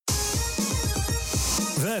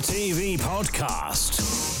the TV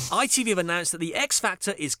podcast. ITV have announced that The X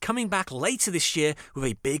Factor is coming back later this year with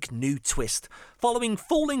a big new twist. Following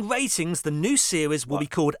falling ratings, the new series will be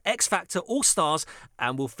called X Factor All Stars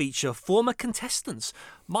and will feature former contestants.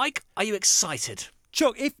 Mike, are you excited?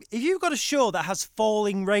 Chuck, if you've got a show that has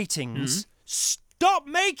falling ratings, stop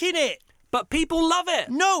making it! But people love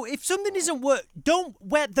it! No, if something isn't don't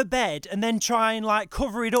wet the bed and then try and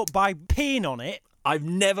cover it up by peeing on it. I've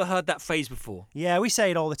never heard that phrase before. Yeah, we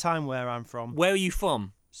say it all the time where I'm from. Where are you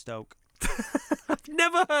from? Stoke. I've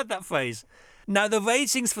never heard that phrase. Now, the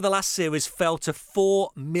ratings for the last series fell to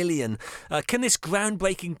 4 million. Can this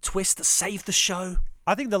groundbreaking twist save the show?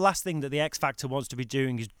 I think the last thing that the X Factor wants to be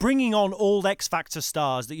doing is bringing on old X Factor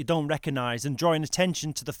stars that you don't recognise and drawing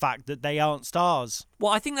attention to the fact that they aren't stars.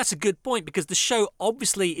 Well, I think that's a good point because the show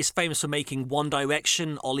obviously is famous for making One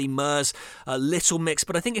Direction, Ollie Murs, Little Mix,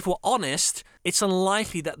 but I think if we're honest, it's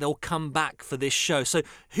unlikely that they'll come back for this show. So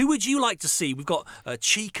who would you like to see? We've got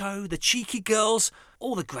Chico, the Cheeky Girls,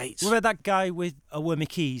 all the greats. What about that guy with a wormy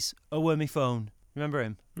keys, a wormy phone? Remember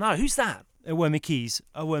him? No, who's that? A wormy keys,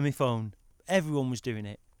 a wormy phone. Everyone was doing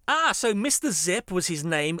it. Ah, so Mr. Zip was his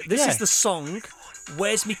name. This is the song.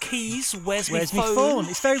 Where's me keys? Where's me phone?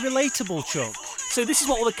 It's very relatable, Chuck. So this is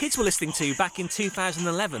what all the kids were listening to back in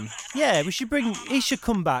 2011. Yeah, he should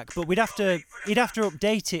come back, but he'd have to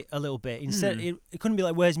update it a little bit. Instead, it couldn't be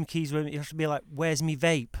like, where's me keys? It has to be like, where's me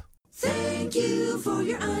vape? Thank you for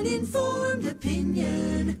your uninformed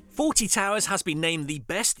opinion. Fawlty Towers has been named the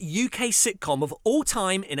best UK sitcom of all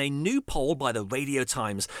time in a new poll by the Radio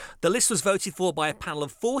Times. The list was voted for by a panel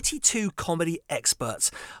of 42 comedy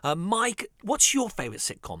experts. Mike, what's your favourite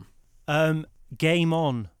sitcom? Game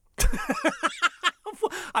On.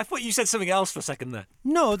 I thought you said something else for a second there.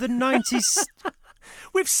 No, the 90s.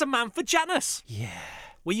 With Samantha Janus. Yeah.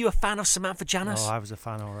 Were you a fan of Samantha Janus? Oh, I was a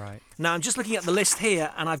fan, all right. Now, I'm just looking at the list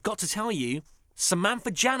here, and I've got to tell you,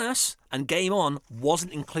 Samantha Janus and Game On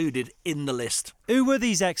wasn't included in the list. Who were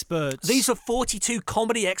these experts? These are 42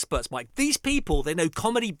 comedy experts, Mike. These people, they know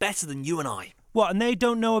comedy better than you and I. What, and they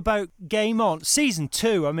don't know about Game On? Season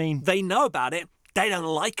 2, I mean... They know about it. They don't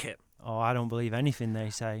like it. Oh, I don't believe anything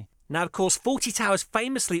they say. Now, of course, Fawlty Towers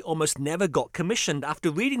famously almost never got commissioned. After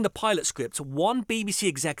reading the pilot script, one BBC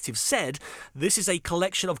executive said, "This is a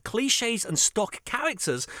collection of cliches and stock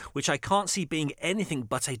characters, which I can't see being anything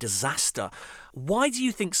but a disaster." Why do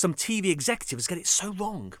you think some TV executives get it so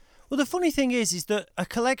wrong? Well, the funny thing is that a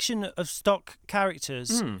collection of stock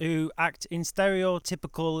characters who act in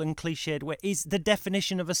stereotypical and cliched way is the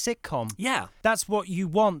definition of a sitcom. Yeah. That's what you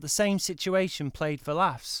want, the same situation played for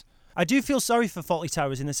laughs. I do feel sorry for Fawlty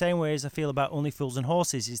Towers in the same way as I feel about Only Fools and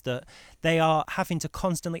Horses, is that they are having to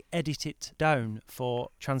constantly edit it down for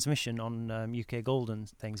transmission on UK Gold and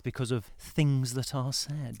things because of things that are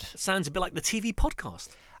said. Sounds a bit like the TV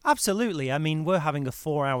podcast. Absolutely. I mean, we're having a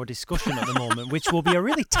 4-hour discussion at the moment, which will be a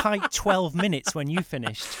really tight 12 minutes when you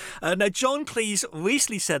finished. Now, John Cleese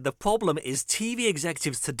recently said the problem is TV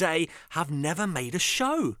executives today have never made a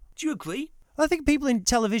show. Do you agree? I think people in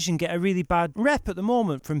television get a really bad rep at the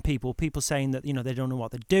moment from people saying that, they don't know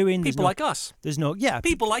what they're doing. People like us.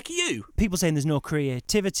 People like you. People saying there's no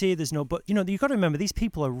creativity, but, you've got to remember, these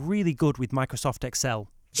people are really good with Microsoft Excel.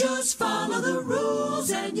 Just follow the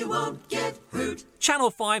rules and you won't get hurt.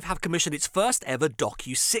 Channel 5 have commissioned its first ever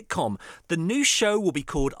docu-sitcom. The new show will be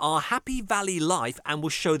called Our Happy Valley Life and will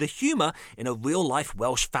show the humour in a real-life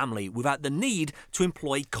Welsh family without the need to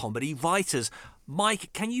employ comedy writers.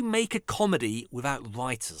 Mike, can you make a comedy without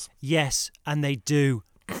writers? Yes, and they do.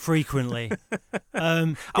 Frequently.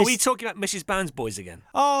 Are we talking about Mrs. Brown's Boys again?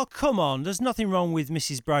 Oh, come on. There's nothing wrong with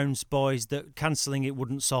Mrs. Brown's Boys that cancelling it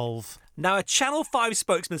wouldn't solve. Now, a Channel 5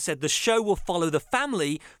 spokesman said the show will follow the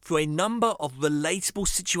family through a number of relatable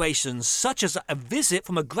situations, such as a visit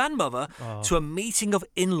from a grandmother to a meeting of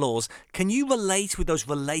in-laws. Can you relate with those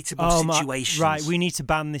relatable situations? Right, we need to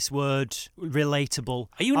ban this word, relatable.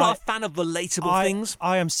 Are you not a fan of relatable things?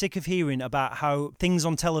 I am sick of hearing about how things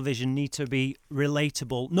on television need to be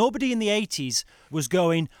relatable. Nobody in the 80s was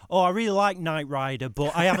going, I really like Knight Rider,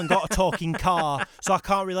 but I haven't got a talking car, so I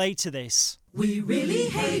can't relate to this. We really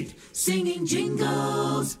hate singing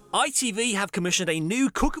jingles. ITV have commissioned a new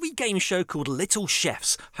cookery game show called Little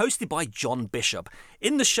Chefs, hosted by John Bishop.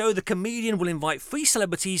 In the show, the comedian will invite 3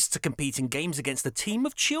 celebrities to compete in games against a team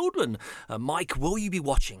of children. Mike, will you be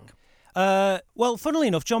watching? Well, funnily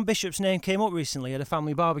enough, John Bishop's name came up recently at a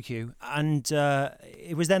family barbecue, and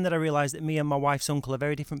it was then that I realised that me and my wife's uncle are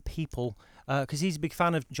very different people, because he's a big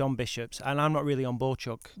fan of John Bishop's, and I'm not really on board,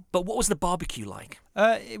 Chuck. But what was the barbecue like?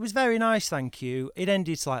 It was very nice, thank you. It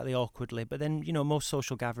ended slightly awkwardly, but then, most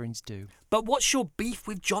social gatherings do. But what's your beef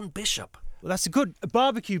with John Bishop? Well, that's a good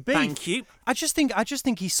barbecue beef. Thank you. I just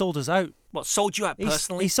think he sold us out. What, sold you out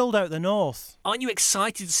personally? He sold out the North. Aren't you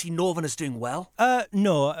excited to see Northerners doing well?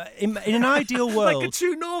 No. In an ideal world, Like a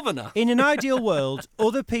true Northerner. in an ideal world,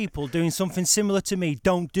 other people doing something similar to me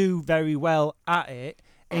don't do very well at it.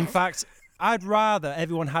 In fact, I'd rather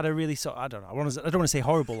everyone had a really I don't want to say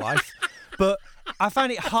horrible life, but I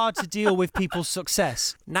find it hard to deal with people's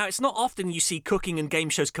success. Now, it's not often you see cooking and game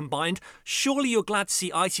shows combined. Surely you're glad to see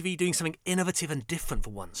ITV doing something innovative and different for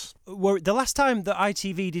once. The last time that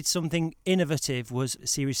ITV did something innovative was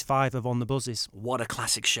Series 5 of On the Buzzes. What a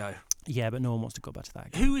classic show. Yeah, but no one wants to go back to that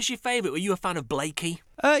again. Who was your favourite? Were you a fan of Blakey?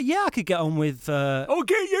 Yeah, I could get on with... I'll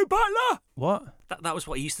get you, butler! What? That was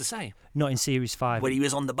what he used to say Not in Series 5. when he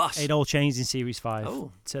was on the bus. It all changed in Series 5.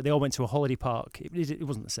 Oh. So they all went to a holiday park. It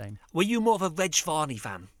wasn't the same. Were you more of a Reg Varney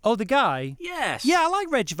fan? Oh, the guy? Yes. Yeah, I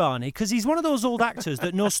like Reg Varney because he's one of those old actors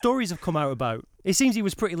that no stories have come out about. It seems he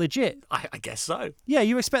was pretty legit. I guess so. Yeah,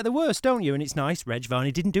 you expect the worst, don't you? And it's nice. Reg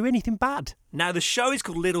Varney didn't do anything bad. Now, the show is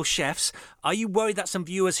called Little Chefs. Are you worried that some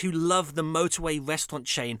viewers who love the motorway restaurant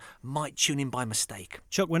chain might tune in by mistake?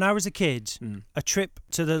 Chuck, when I was a kid, a trip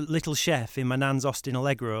to the Little Chef in my nan's Austin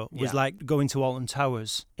Allegro was like going to Alton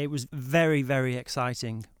Towers. It was very, very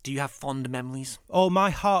exciting. Do you have fond memories? Oh, my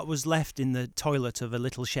heart was left in the toilet of a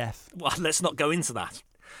Little Chef. Well, let's not go into that.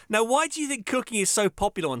 Now, why do you think cooking is so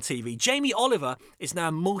popular on TV? Jamie Oliver is now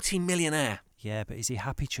a multi-millionaire. Yeah, but is he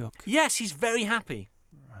happy, Chuck? Yes, he's very happy.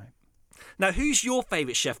 Right. Now, who's your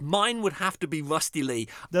favourite chef? Mine would have to be Rusty Lee.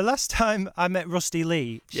 The last time I met Rusty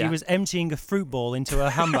Lee, she Yeah. was emptying a fruit ball into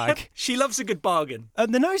her handbag. She loves a good bargain.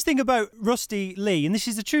 And the nice thing about Rusty Lee, and this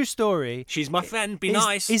is a true story, She's my friend, be is,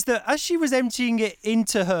 nice. is that as she was emptying it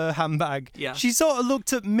into her handbag, Yeah. she sort of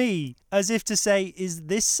looked at me as if to say, "Is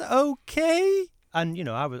this okay?" And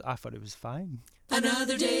I thought it was fine.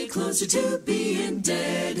 Another day closer to being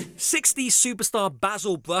dead. 60s superstar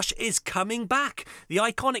Basil Brush is coming back. The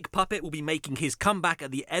iconic puppet will be making his comeback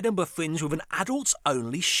at the Edinburgh Fringe with an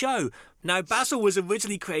adults-only show. Now, Basil was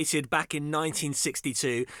originally created back in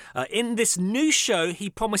 1962. In this new show, he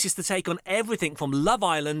promises to take on everything from Love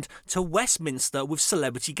Island to Westminster with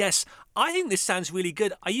celebrity guests. I think this sounds really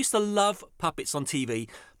good. I used to love puppets on TV,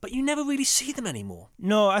 but you never really see them anymore.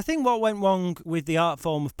 No, I think what went wrong with the art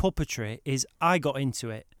form of puppetry is I got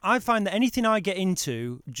into it. I find that anything I get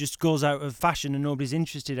into just goes out of fashion and nobody's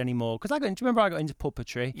interested anymore. Because I got into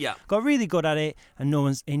puppetry. Yeah. Got really good at it and no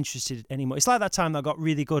one's interested anymore. It's like that time I got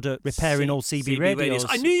really good at repairing old CB radios.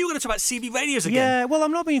 I knew you were going to talk about CB radios again. Yeah, well,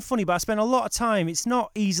 I'm not being funny, but I spent a lot of time. It's not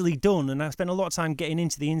easily done, and I spent a lot of time getting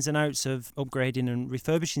into the ins and outs of upgrading and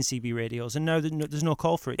refurbishing CB radios, and now there's no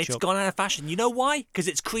call for it, It's Chuck. gone out of fashion. You know why? Because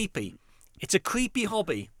it's creepy. It's a creepy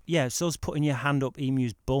hobby. Yeah, so's putting your hand up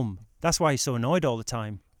Emu's bum. That's why he's so annoyed all the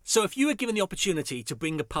time. So if you were given the opportunity to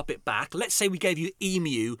bring a puppet back, let's say we gave you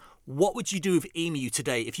Emu, what would you do with Emu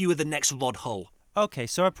today if you were the next Rod Hull? Okay,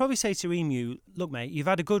 so I'd probably say to Emu, look, mate, you've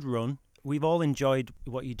had a good run. We've all enjoyed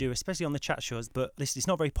what you do, especially on the chat shows, but listen, it's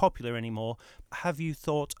not very popular anymore. Have you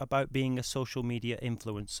thought about being a social media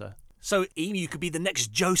influencer? So Emu could be the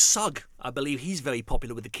next Joe Sugg. I believe he's very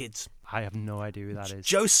popular with the kids. I have no idea who that is.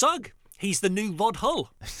 Joe Sugg. He's the new Rod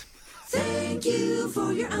Hull. Thank you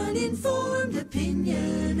for your uninformed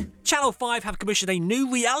opinion. Channel 5 have commissioned a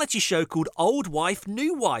new reality show called Old Wife,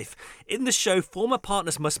 New Wife. In the show, former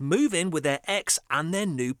partners must move in with their ex and their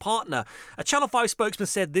new partner. A Channel 5 spokesman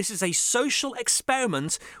said this is a social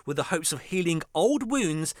experiment with the hopes of healing old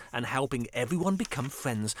wounds and helping everyone become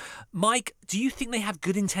friends. Mike, do you think they have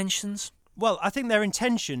good intentions? Well, I think their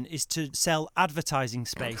intention is to sell advertising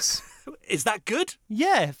space. Is that good?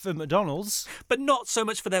 Yeah, for McDonald's. But not so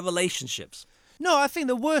much for their relationships. No, I think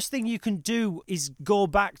the worst thing you can do is go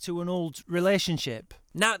back to an old relationship.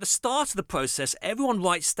 Now, at the start of the process, everyone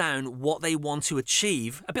writes down what they want to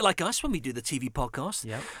achieve, a bit like us when we do the TV podcast.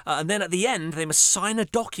 Yep. And then at the end, they must sign a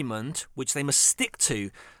document which they must stick to.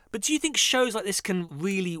 But do you think shows like this can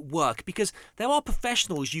really work? Because there are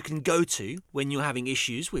professionals you can go to when you're having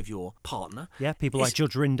issues with your partner. Yeah, people like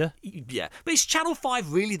Judge Rinder. Yeah. But is Channel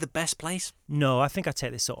 5 really the best place? No, I think I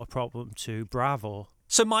take this sort of problem to Bravo.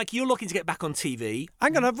 So, Mike, you're looking to get back on TV.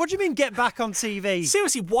 Hang on, what do you mean get back on TV?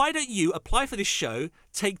 Seriously, why don't you apply for this show,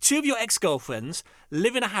 take 2 of your ex-girlfriends,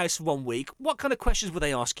 live in a house for 1 week? What kind of questions would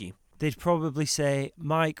they ask you? They'd probably say,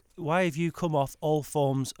 Mike, why have you come off all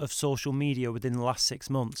forms of social media within the last 6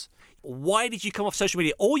 months? Why did you come off social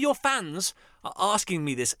media? All your fans are asking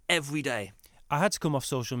me this every day. I had to come off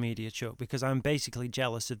social media, Chuck, because I'm basically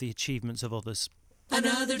jealous of the achievements of others.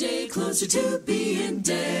 Another day closer to being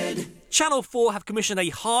dead. Channel 4 have commissioned a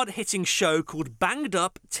hard-hitting show called Banged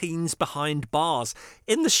Up Teens Behind Bars.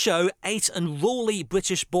 In the show, 8 unruly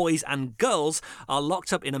British boys and girls are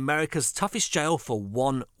locked up in America's toughest jail for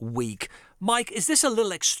 1 week. Mike, is this a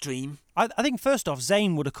little extreme? I think first off,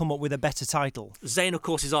 Zane would have come up with a better title. Zane, of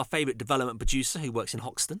course, is our favourite development producer who works in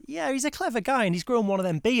Hoxton. Yeah, he's a clever guy and he's grown one of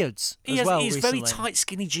them beards He as well has recently. very tight,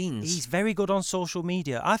 skinny jeans. He's very good on social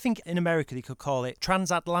media. I think in America they could call it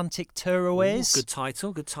Transatlantic Touraways. Good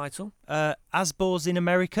title, good title. Asbos in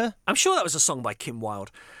America. I'm sure that was a song by Kim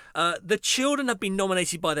Wilde. The children have been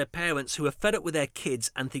nominated by their parents who are fed up with their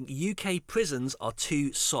kids and think UK prisons are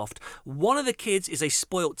too soft. One of the kids is a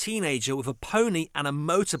spoilt teenager with a pony and a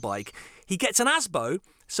motorbike. He gets an ASBO,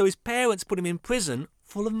 so his parents put him in prison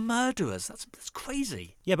full of murderers. That's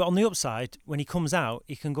crazy. Yeah, but on the upside, when he comes out,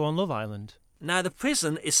 he can go on Love Island. Now, the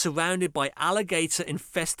prison is surrounded by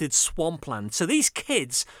alligator-infested swampland, so these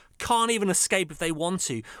kids can't even escape if they want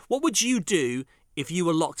to. What would you do if you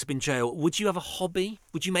were locked up in jail? Would you have a hobby?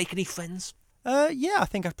 Would you make any friends? Yeah, I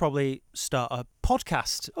think I'd probably start a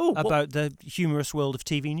podcast about the humorous world of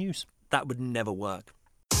TV news. That would never work.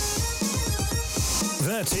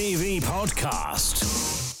 The TV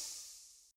Podcast.